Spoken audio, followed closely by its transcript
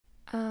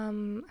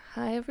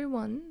Hi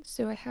everyone.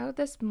 So I have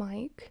this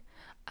mic.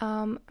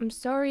 I'm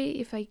sorry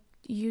if I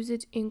use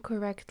it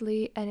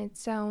incorrectly and it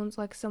sounds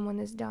like someone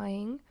is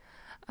dying.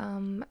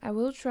 I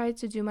will try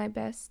to do my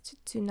best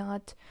to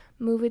not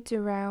move it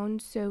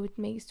around so it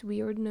makes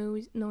weird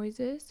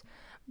noises,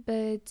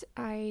 but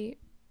I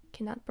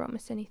cannot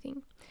promise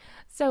anything.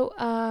 So,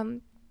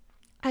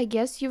 I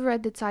guess you've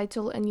read the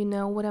title and you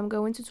know what I'm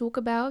going to talk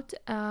about.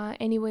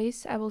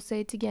 Anyways, I will say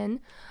it again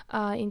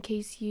in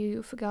case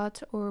you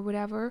forgot or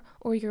whatever,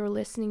 or you're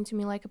listening to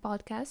me like a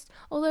podcast.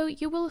 Although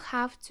you will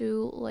have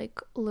to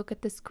look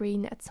at the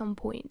screen at some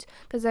point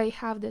because I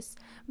have this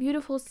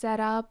beautiful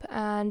setup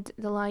and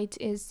the light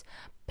is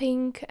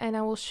pink and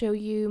I will show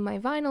you my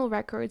vinyl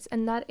records,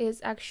 and that is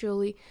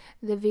actually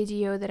the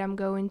video that I'm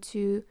going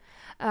to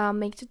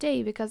make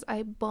today because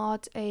I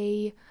bought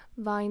a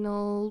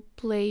vinyl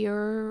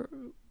player,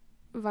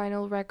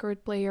 vinyl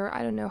record player,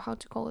 I don't know how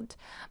to call it,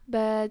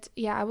 but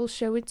yeah, I will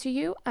show it to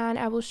you, and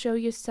I will show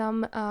you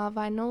some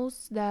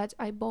vinyls that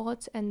I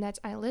bought and that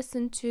I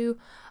listen to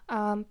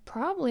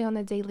probably on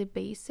a daily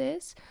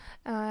basis.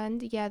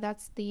 And yeah,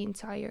 that's the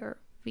entire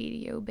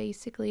video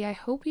basically. I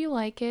hope you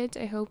like it.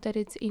 I hope that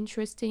it's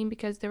interesting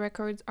because the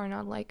records are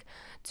not like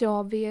too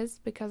obvious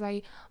because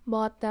I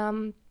bought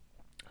them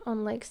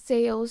on like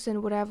sales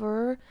and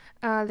whatever.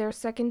 They're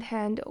second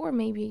hand or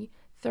maybe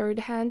third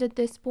hand at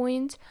this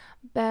point,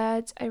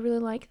 but I really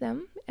like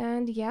them.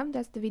 And yeah,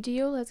 that's the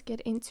video. Let's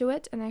get into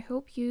it, and I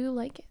hope you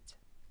like it.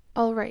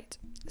 All right.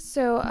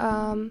 So,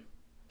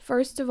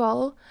 first of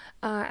all,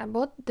 I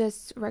bought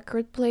this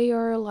record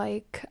player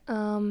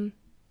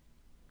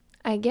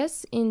I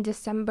guess in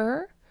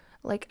December,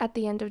 like at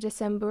the end of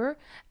December,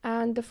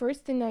 and the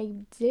first thing I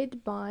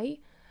did buy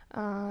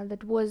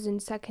that was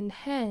in second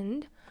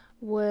hand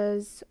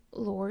was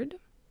Lord,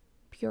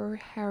 Pure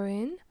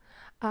Heroin.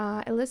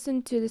 I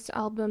listened to this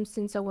album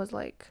since I was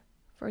like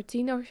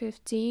 14 or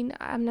 15.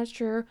 I'm not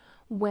sure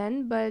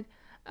when, but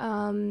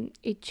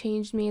it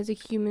changed me as a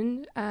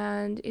human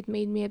and it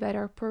made me a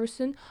better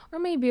person, or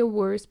maybe a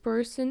worse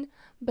person.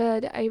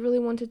 But I really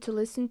wanted to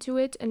listen to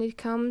it, and it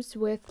comes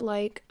with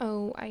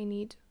oh, I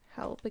need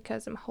help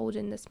because I'm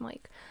holding this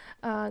mic.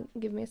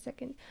 Give me a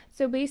second.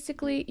 So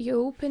basically, you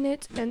open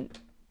it and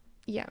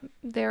yeah,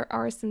 there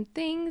are some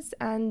things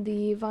and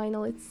the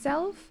vinyl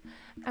itself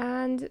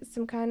and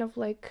some kind of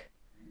I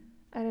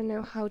don't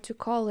know how to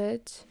call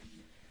it.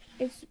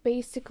 It's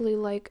basically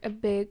like a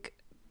big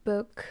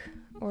book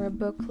or a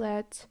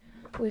booklet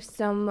with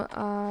some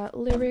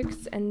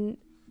lyrics, and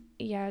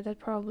yeah, that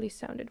probably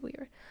sounded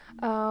weird.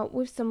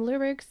 With some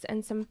lyrics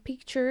and some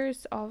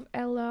pictures of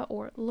Ella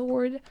or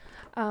Lord.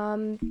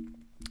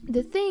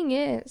 The thing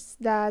is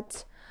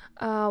that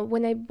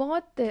when I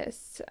bought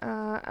this,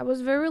 I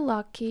was very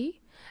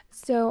lucky.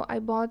 So I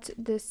bought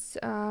this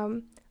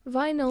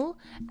vinyl,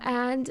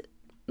 and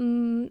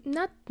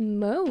not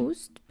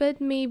most, but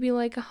maybe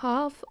like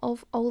half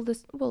of all the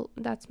well,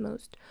 that's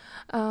most.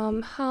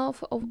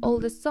 Half of all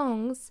the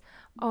songs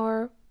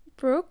are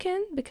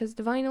broken because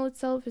the vinyl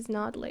itself is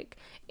not like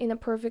in a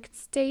perfect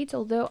state,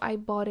 although I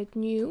bought it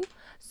new.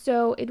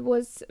 So it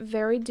was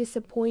very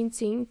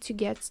disappointing to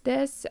get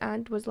this,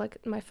 and it was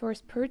like my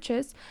first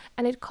purchase,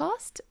 and it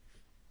cost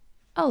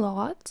a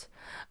lot,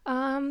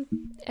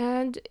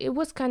 and it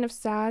was kind of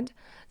sad.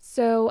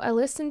 So I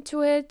listened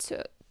to it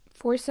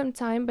for some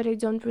time, but I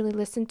don't really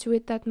listen to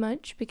it that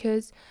much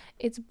because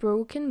it's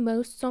broken.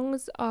 Most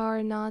songs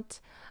are not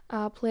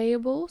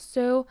playable.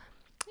 So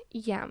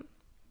yeah,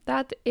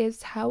 that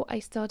is how I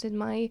started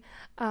my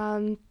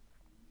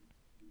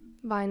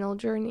vinyl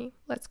journey,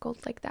 let's call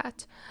it like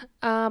that.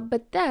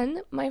 But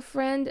then my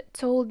friend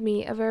told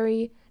me a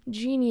very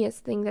genius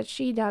thing that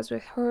she does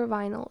with her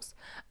vinyls.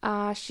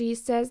 She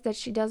says that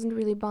she doesn't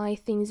really buy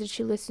things that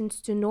she listens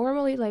to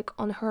normally, like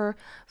on her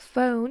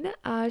phone.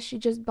 She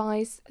just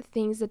buys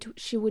things that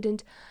she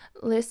wouldn't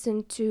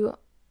listen to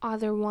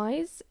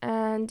otherwise,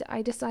 and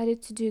I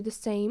decided to do the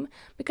same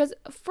because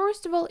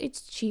first of all,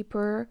 it's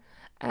cheaper,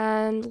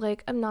 and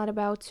I'm not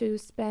about to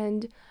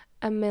spend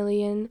a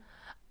million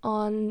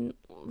on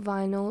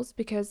vinyls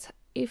because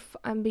if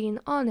I'm being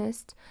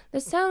honest,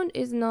 the sound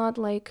is not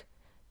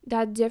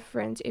that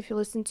different if you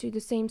listen to the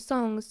same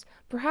songs,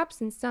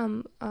 perhaps in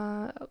some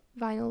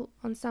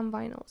some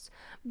vinyls,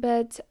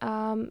 but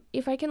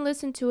if I can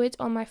listen to it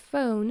on my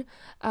phone,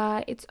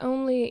 it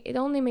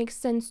only makes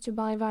sense to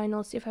buy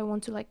vinyls if I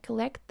want to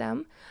collect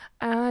them.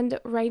 And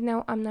right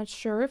now I'm not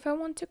sure if I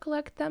want to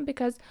collect them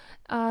because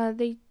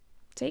they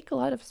take a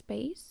lot of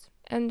space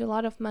and a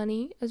lot of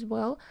money as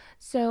well.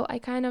 So I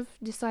kind of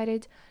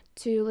decided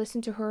to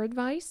listen to her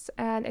advice,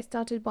 and I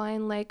started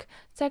buying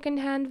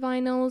secondhand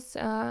vinyls,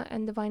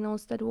 and the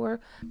vinyls that were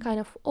kind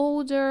of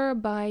older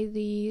by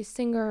the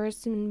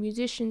singers and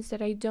musicians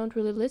that I don't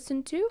really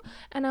listen to.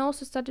 And I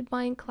also started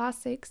buying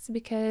classics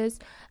because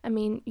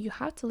you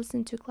have to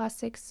listen to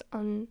classics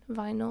on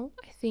vinyl.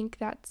 I think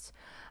that's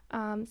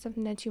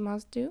something that you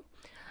must do.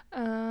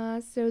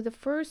 So the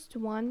first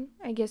one,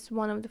 I guess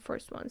one of the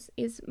first ones,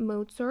 is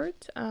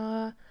Mozart.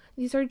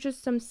 These are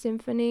just some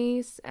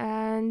symphonies,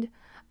 and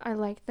I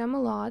like them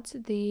a lot.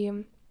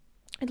 The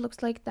It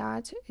looks like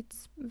that.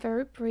 It's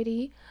very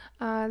pretty.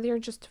 They're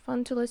just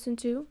fun to listen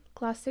to.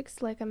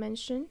 Classics, like I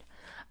mentioned.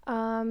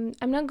 I'm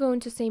not going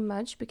to say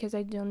much because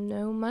I don't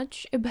know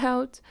much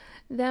about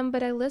them,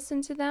 but I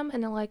listen to them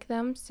and I like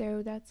them,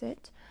 so that's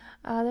it.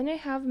 Then I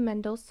have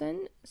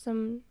Mendelssohn,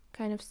 some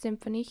kind of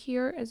symphony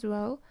here as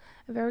well.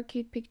 A very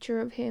cute picture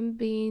of him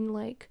being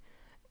like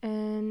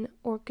an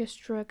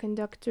orchestra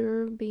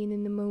conductor, being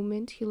in the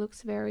moment. He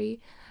looks very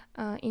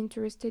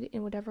interested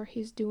in whatever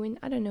he's doing.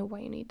 I don't know why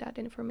you need that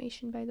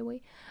information, by the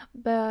way,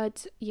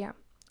 but yeah,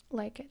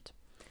 like it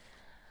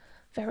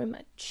very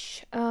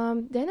much.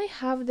 Then I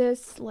have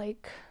this,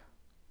 like,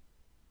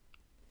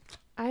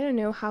 I don't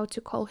know how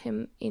to call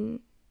him in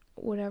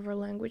whatever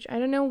language. I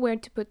don't know where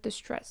to put the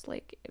stress,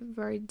 like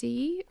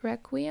Verdi,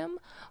 Requiem,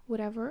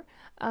 whatever.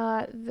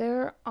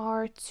 There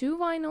are two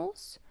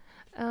vinyls.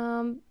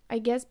 I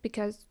guess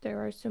because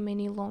there are so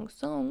many long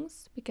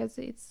songs, because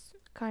it's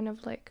kind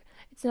of like,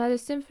 it's not a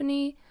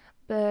symphony,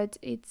 but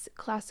it's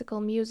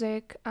classical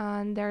music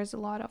and there's a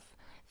lot of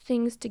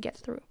things to get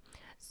through.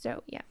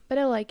 So yeah, but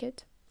I like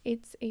it.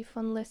 It's a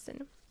fun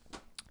listen.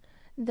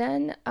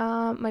 Then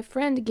my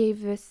friend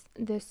gave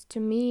this to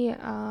me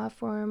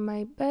for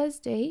my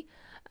birthday.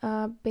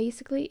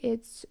 Basically,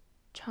 it's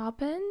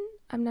Chopin.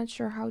 I'm not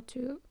sure how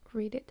to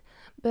read it,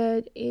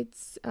 but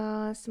it's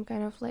some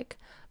kind of like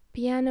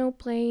piano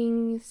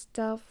playing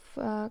stuff,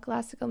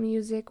 classical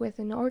music with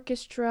an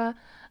orchestra.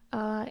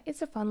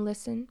 It's a fun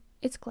listen.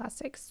 It's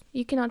classics.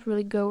 You cannot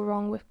really go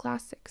wrong with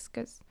classics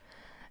because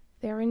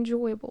they're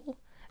enjoyable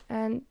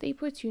and they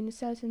put you in a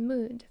certain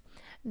mood.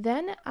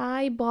 Then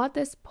I bought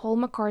this Paul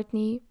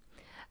McCartney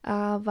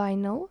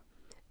vinyl,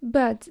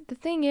 but the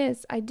thing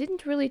is, I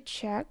didn't really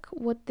check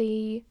what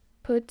they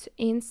put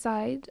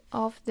inside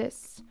of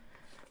this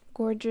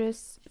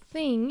gorgeous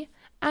thing,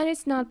 and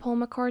it's not Paul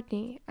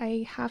McCartney.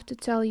 I have to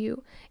tell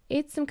you,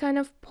 it's some kind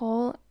of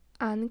Paul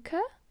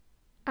Anka.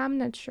 I'm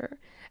not sure.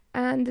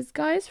 And this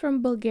guy is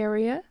from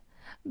Bulgaria,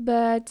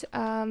 but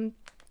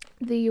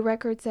the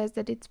record says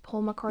that it's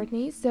Paul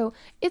McCartney, so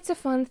it's a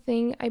fun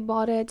thing. I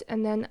bought it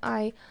and then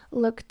I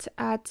looked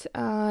at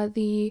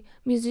the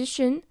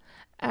musician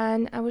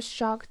and I was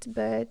shocked,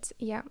 but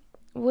yeah,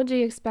 what do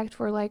you expect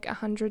for like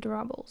 100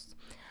 rubles?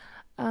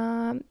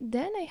 Then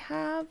I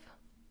have,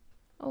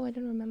 oh, I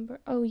don't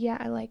remember. Oh yeah,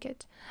 I like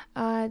it.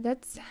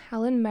 That's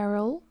Helen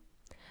Merrill.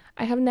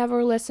 I have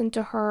never listened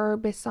to her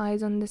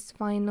besides on this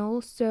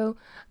vinyl, so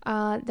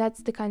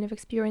that's the kind of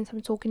experience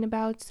I'm talking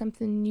about,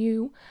 something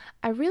new.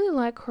 I really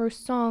like her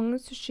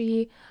songs.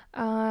 She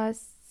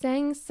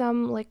sang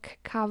some like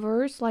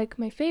covers, like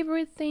My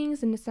Favorite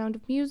Things and The Sound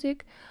of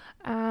Music,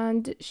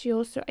 and she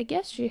also, I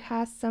guess she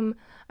has some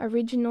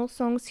original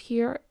songs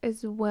here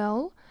as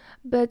well,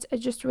 but I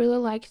just really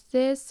like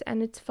this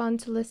and it's fun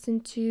to listen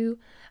to,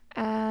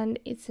 and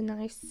it's a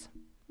nice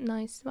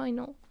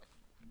vinyl.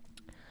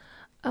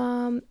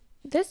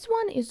 This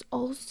one is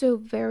also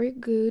very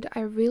good. I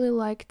really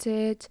liked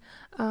it.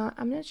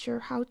 I'm not sure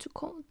how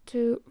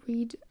to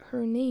read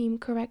her name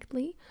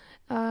correctly.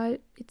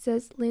 It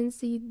says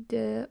Lindsay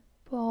de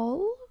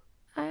Paul,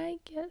 I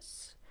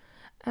guess,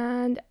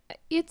 and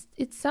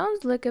it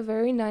sounds like a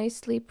very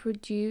nicely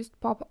produced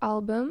pop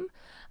album.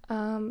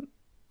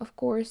 Of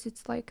course,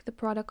 it's like the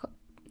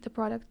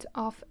product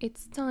of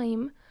its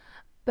time,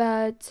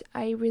 but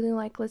I really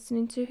like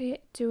listening to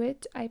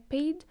it. I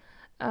paid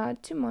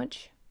too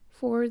much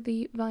for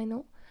the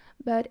vinyl,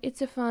 but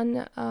it's a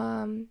fun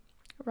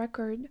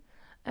record.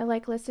 I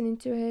like listening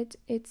to it.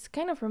 It's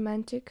kind of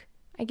romantic.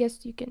 I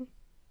guess you can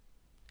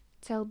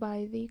tell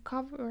by the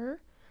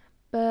cover,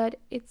 but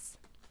it's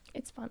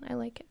fun. I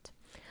like it.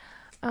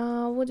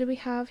 What do we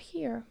have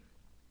here?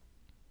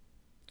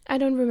 I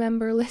don't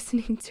remember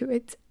listening to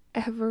it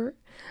ever,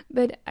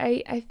 but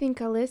I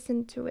think I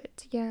listened to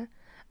it. Yeah.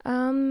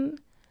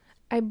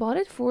 I bought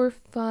it for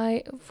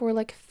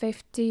like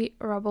 50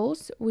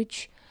 rubles,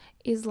 which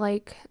is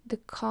like the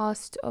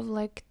cost of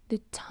like the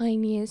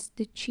tiniest,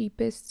 the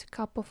cheapest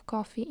cup of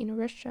coffee in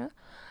Russia.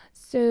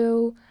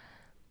 So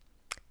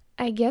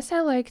I guess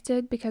I liked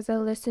it because I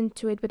listened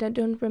to it, but I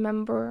don't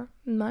remember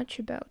much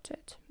about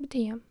it. But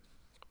yeah,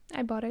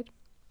 I bought it,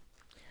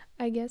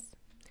 I guess.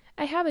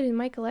 I have it in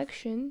my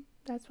collection,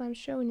 that's why I'm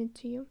showing it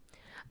to you.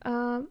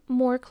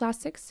 More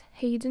classics,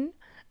 Haydn,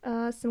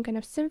 some kind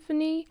of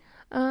symphony.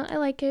 I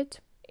like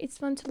it. It's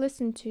fun to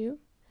listen to,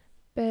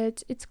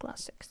 but it's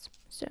classics,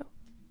 so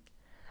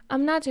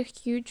I'm not a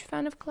huge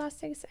fan of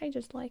classics, I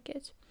just like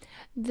it.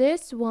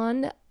 This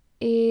one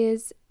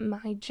is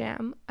my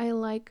jam. I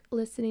like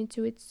listening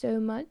to it so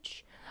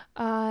much.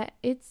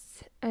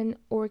 It's an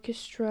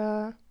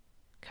orchestra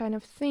kind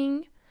of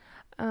thing,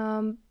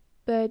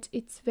 but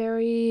it's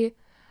very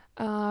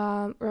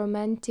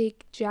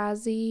romantic,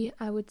 jazzy,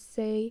 I would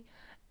say.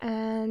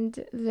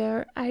 And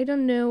I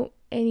don't know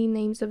any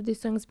names of these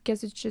songs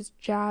because it's just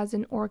jazz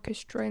and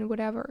orchestra and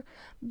whatever,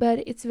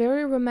 but it's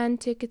very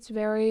romantic. It's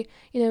very,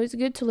 it's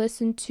good to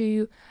listen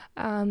to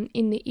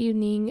in the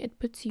evening. It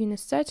puts you in a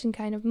certain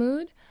kind of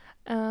mood.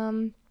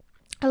 I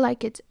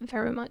like it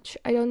very much.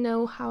 I don't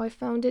know how I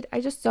found it.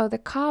 I just saw the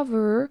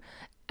cover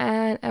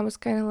and I was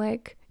kind of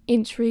like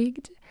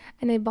intrigued,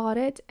 and I bought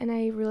it, and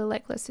I really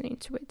like listening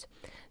to it.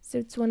 So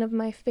it's one of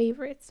my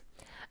favorites.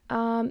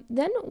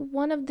 Then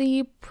one of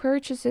the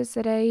purchases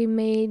that I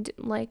made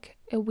like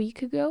a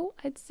week ago,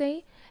 I'd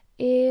say,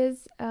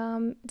 is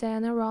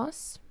Diana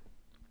Ross.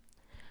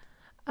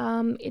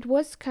 It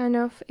was kind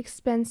of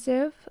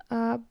expensive,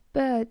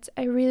 but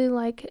I really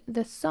like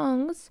the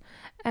songs,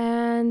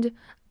 and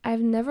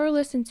I've never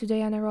listened to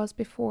Diana Ross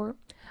before.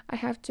 I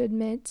have to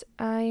admit,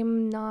 I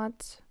don't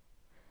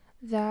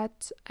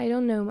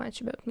know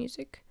much about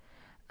music.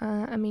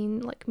 I mean,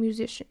 like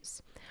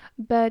musicians.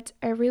 But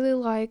I really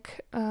like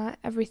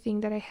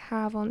everything that I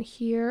have on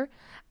here.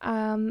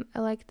 I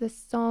like the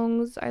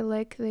songs. I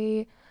like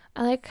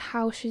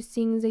how she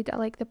sings it. I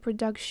like the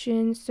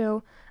production.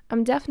 So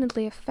I'm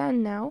definitely a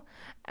fan now.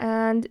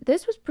 And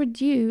this was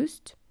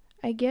produced,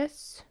 I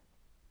guess,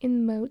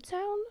 in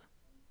Motown,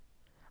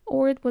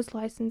 or it was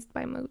licensed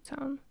by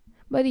Motown.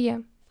 But yeah,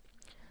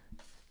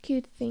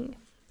 cute thing.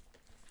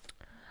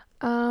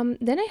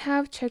 Then I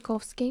have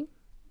Tchaikovsky,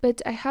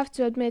 but I have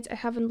to admit I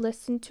haven't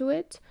listened to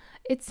it.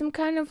 It's some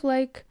kind of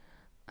like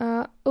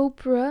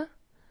opera,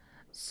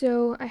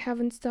 so I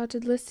haven't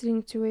started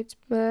listening to it,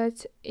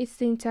 but it's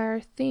the entire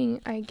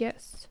thing, I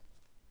guess.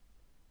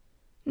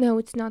 No,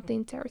 it's not the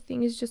entire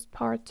thing, it's just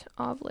part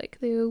of like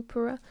the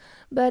opera.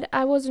 But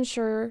I wasn't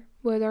sure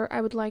whether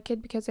I would like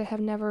it because I have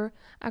never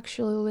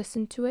actually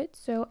listened to it,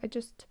 so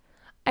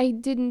I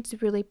didn't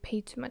really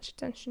pay too much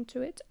attention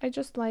to it. I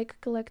just like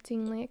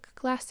collecting like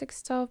classic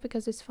stuff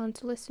because it's fun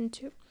to listen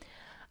to.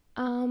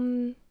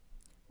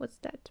 What's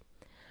that?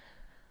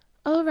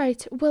 All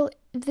right. Well,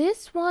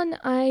 this one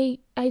I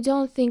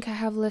don't think I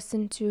have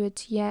listened to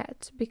it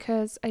yet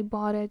because I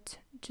bought it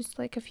just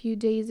like a few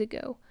days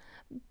ago.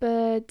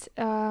 But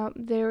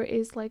there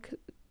is like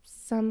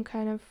some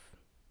kind of,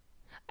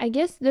 I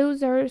guess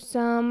those are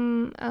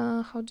some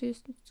how do you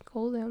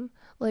call them?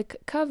 Like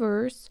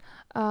covers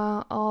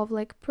of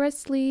like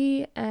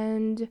Presley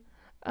and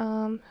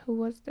who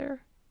was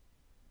there?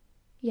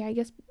 Yeah, I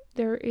guess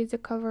there is a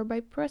cover by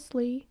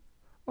Presley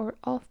or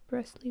of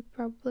Presley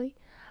probably.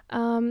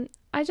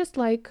 I just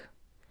like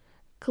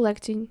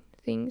collecting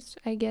things,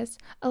 I guess.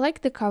 I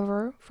like the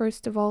cover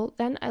first of all.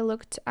 Then I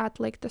looked at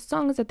like the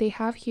songs that they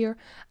have here,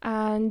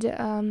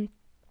 and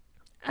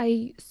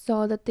I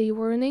saw that they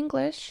were in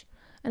English,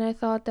 and I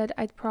thought that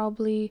I'd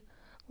probably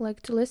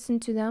like to listen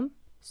to them,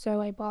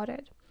 so I bought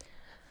it.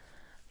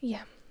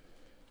 Yeah,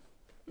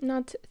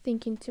 not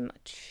thinking too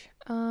much.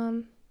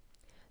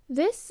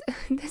 This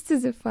this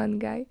is a fun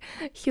guy.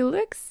 He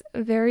looks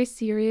very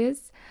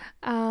serious.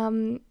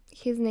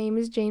 His name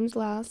is James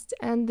Last,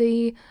 and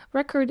the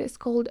record is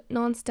called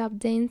Non-Stop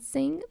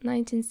Dancing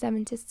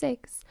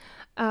 1976.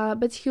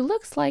 But he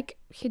looks like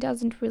he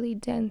doesn't really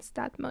dance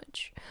that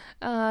much.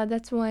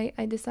 That's why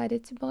I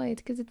decided to buy it,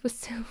 because it was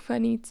so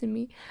funny to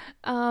me.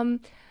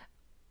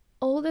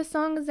 All the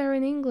songs are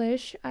in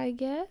English, I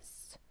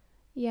guess.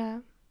 Yeah.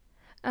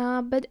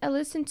 But I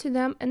listened to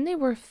them and they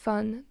were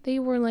fun. They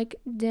were like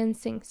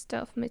dancing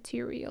stuff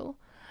material.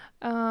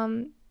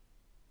 Um,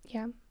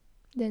 yeah,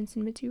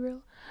 dancing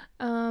material.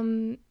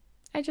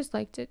 I just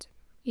liked it.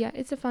 Yeah,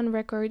 it's a fun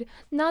record.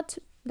 Not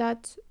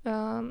that,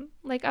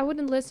 like, I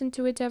wouldn't listen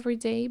to it every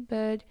day,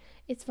 but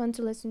it's fun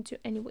to listen to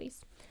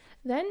anyways.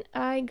 Then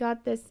I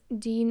got this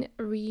Dean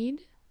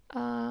Reed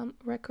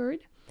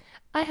record.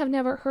 I have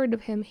never heard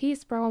of him.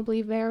 He's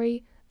probably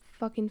very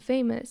fucking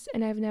famous,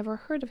 and I've never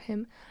heard of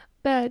him.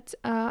 But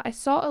I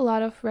saw a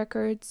lot of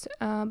records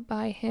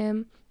by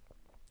him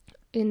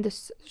in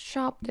this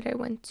shop that I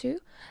went to,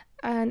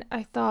 and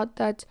I thought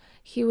that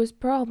he was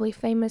probably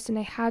famous, and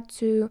I had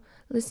to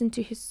listen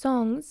to his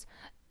songs,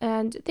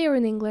 and they were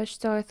in English,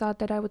 so I thought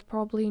that I would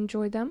probably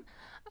enjoy them.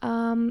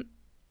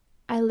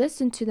 I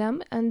listened to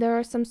them, and there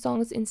are some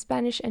songs in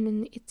Spanish and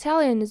in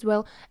Italian as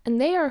well,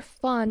 and they are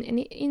fun. And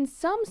in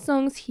some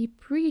songs, he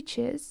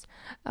preaches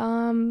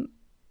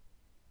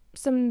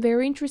some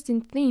very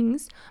interesting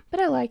things, but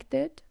I liked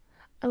it.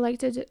 I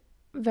liked it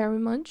very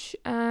much,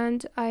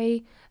 and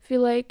I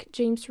feel like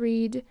James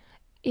Reed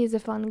is a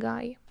fun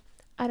guy.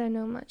 I don't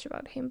know much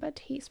about him, but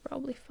he's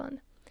probably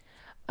fun.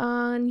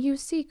 New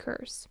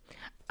Seekers.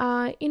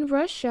 In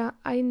Russia,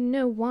 I don't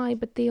know why,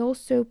 but they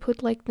also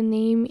put like the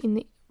name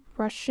in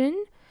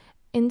Russian,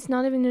 and it's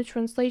not even a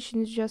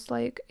translation, it's just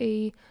like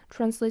a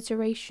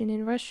transliteration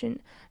in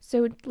Russian,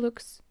 so it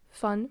looks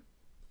fun.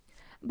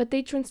 But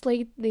they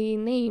translate the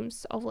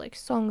names of like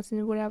songs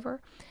and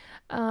whatever.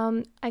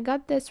 I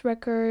got this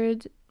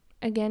record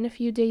again a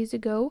few days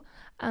ago.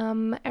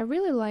 I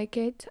really like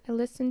it. I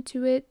listened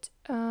to it,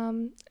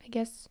 I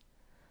guess,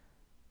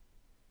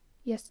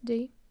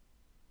 yesterday.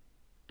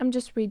 I'm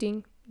just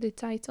reading the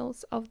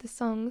titles of the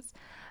songs.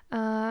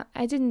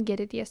 I didn't get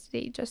it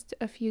yesterday, just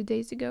a few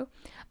days ago.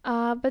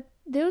 But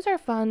those are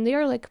fun. They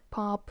are like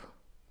pop,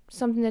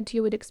 something that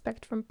you would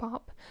expect from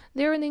pop.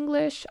 They're in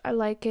English. I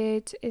like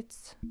it.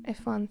 It's a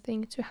fun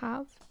thing to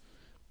have.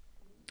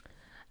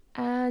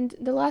 And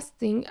the last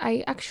thing,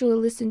 I actually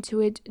listened to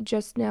it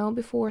just now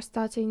before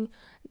starting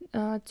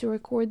to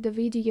record the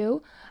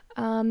video.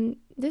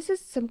 This is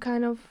some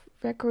kind of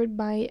record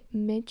by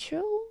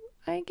Mitchell,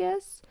 I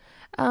guess.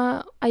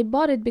 I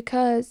bought it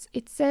because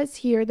it says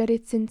here that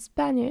it's in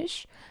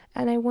Spanish,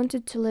 and I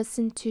wanted to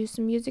listen to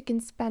some music in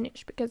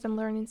Spanish because I'm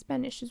learning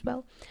Spanish as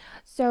well.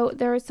 So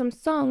there are some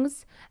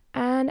songs,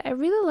 and I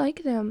really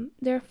like them.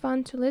 They're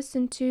fun to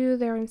listen to.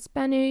 They're in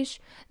Spanish.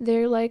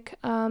 They're like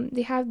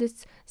they have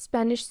this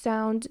Spanish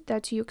sound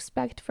that you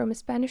expect from a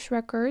Spanish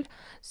record.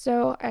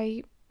 So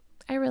I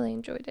really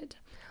enjoyed it.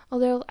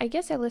 Although I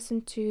guess I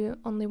listened to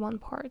only one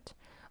part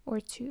or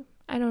two.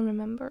 I don't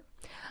remember.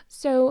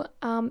 So,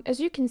 as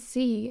you can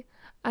see,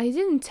 I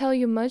didn't tell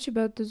you much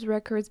about those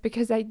records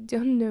because I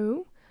don't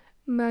know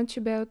much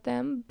about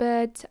them,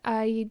 but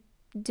I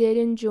did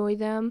enjoy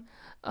them,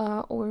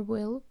 or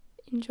will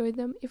enjoy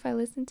them if I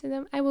listen to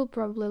them. I will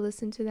probably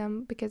listen to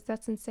them because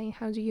that's insane.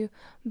 How do you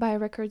buy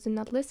records and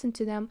not listen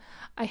to them?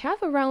 I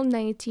have around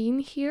 19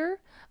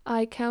 here.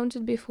 I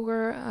counted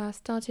before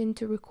starting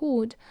to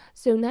record.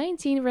 So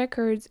 19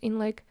 records in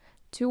like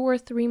 2 or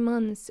 3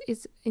 months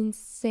is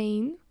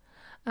insane.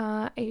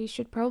 I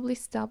should probably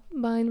stop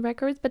buying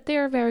records, but they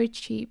are very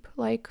cheap.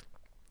 Like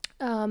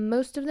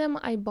most of them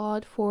I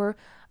bought for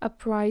a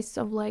price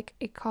of like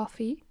a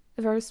coffee,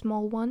 a very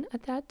small one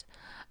at that.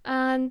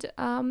 And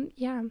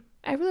yeah,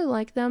 I really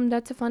like them.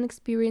 That's a fun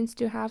experience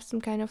to have some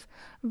kind of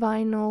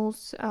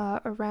vinyls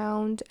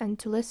around and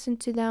to listen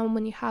to them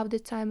when you have the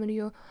time and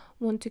you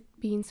want to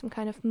be in some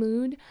kind of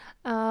mood.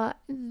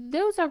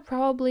 Those are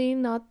probably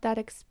not that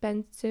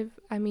expensive.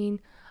 I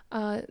mean,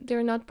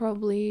 they're not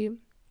probably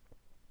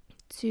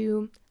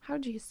too, how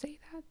do you say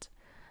that?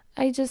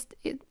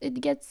 It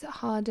gets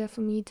harder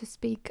for me to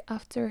speak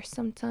after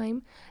some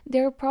time.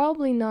 They're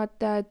probably not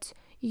that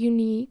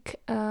unique,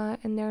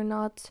 and they're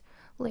not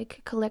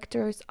like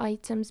collector's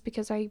items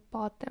because I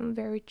bought them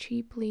very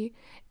cheaply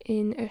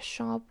in a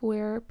shop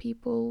where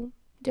people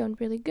don't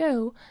really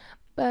go.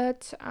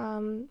 But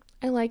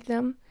I like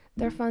them.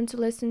 They're fun to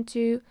listen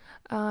to.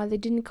 They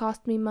didn't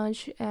cost me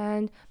much,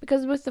 and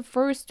because with the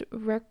first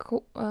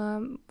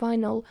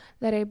vinyl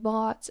that I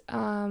bought,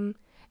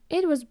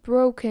 it was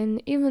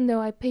broken even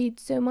though I paid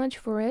so much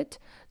for it,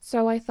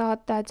 so I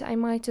thought that I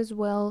might as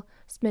well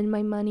spend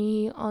my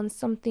money on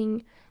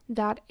something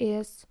that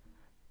is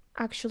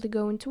actually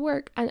going to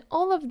work. And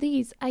all of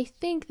these, I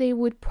think they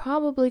would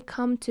probably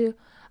come to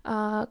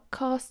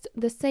cost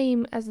the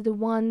same as the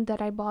one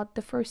that I bought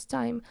the first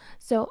time.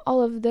 So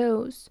all of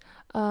those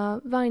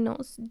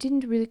vinyls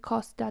didn't really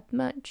cost that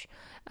much.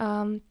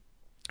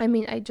 I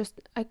mean,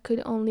 I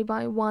could only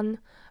buy one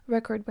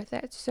record with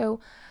it. So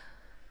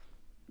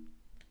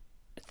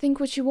think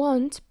what you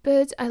want,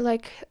 but I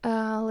like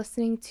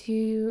listening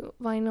to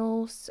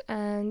vinyls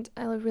and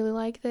I really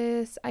like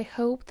this. I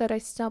hope that I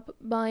stop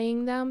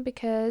buying them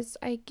because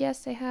I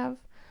guess I have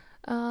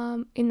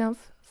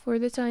enough for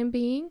the time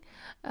being.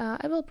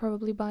 I will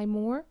probably buy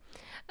more.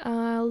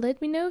 Let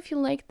me know if you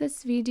like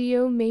this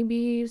video.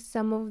 Maybe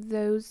some of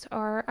those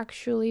are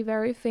actually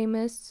very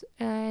famous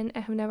and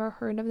I have never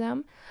heard of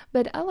them,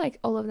 but I like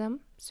all of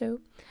them, so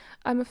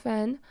I'm a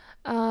fan.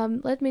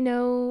 Let me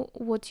know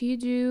what you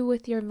do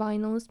with your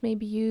vinyls.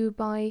 Maybe you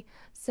buy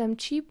some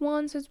cheap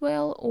ones as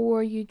well,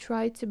 or you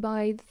try to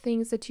buy the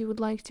things that you would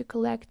like to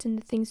collect and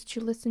the things that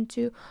you listen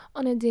to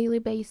on a daily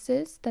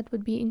basis. That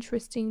would be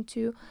interesting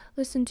to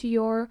listen to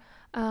your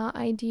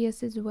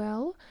ideas as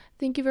well.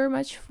 Thank you very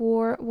much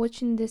for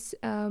watching this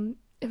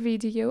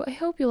video. I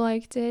hope you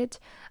liked it.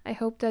 I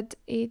hope that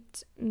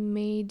it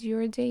made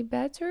your day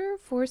better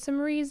for some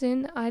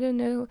reason. I don't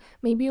know.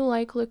 Maybe you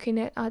like looking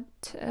at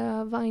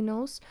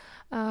vinyls.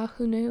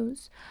 Who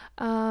knows?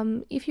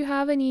 If you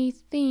have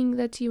anything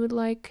that you would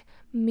like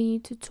me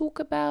to talk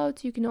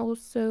about, you can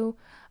also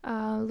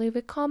leave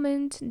a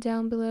comment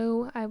down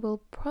below. I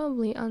will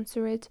probably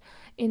answer it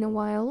in a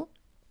while.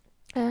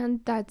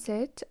 And that's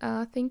it.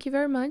 Thank you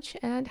very much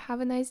and have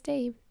a nice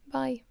day.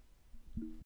 Bye.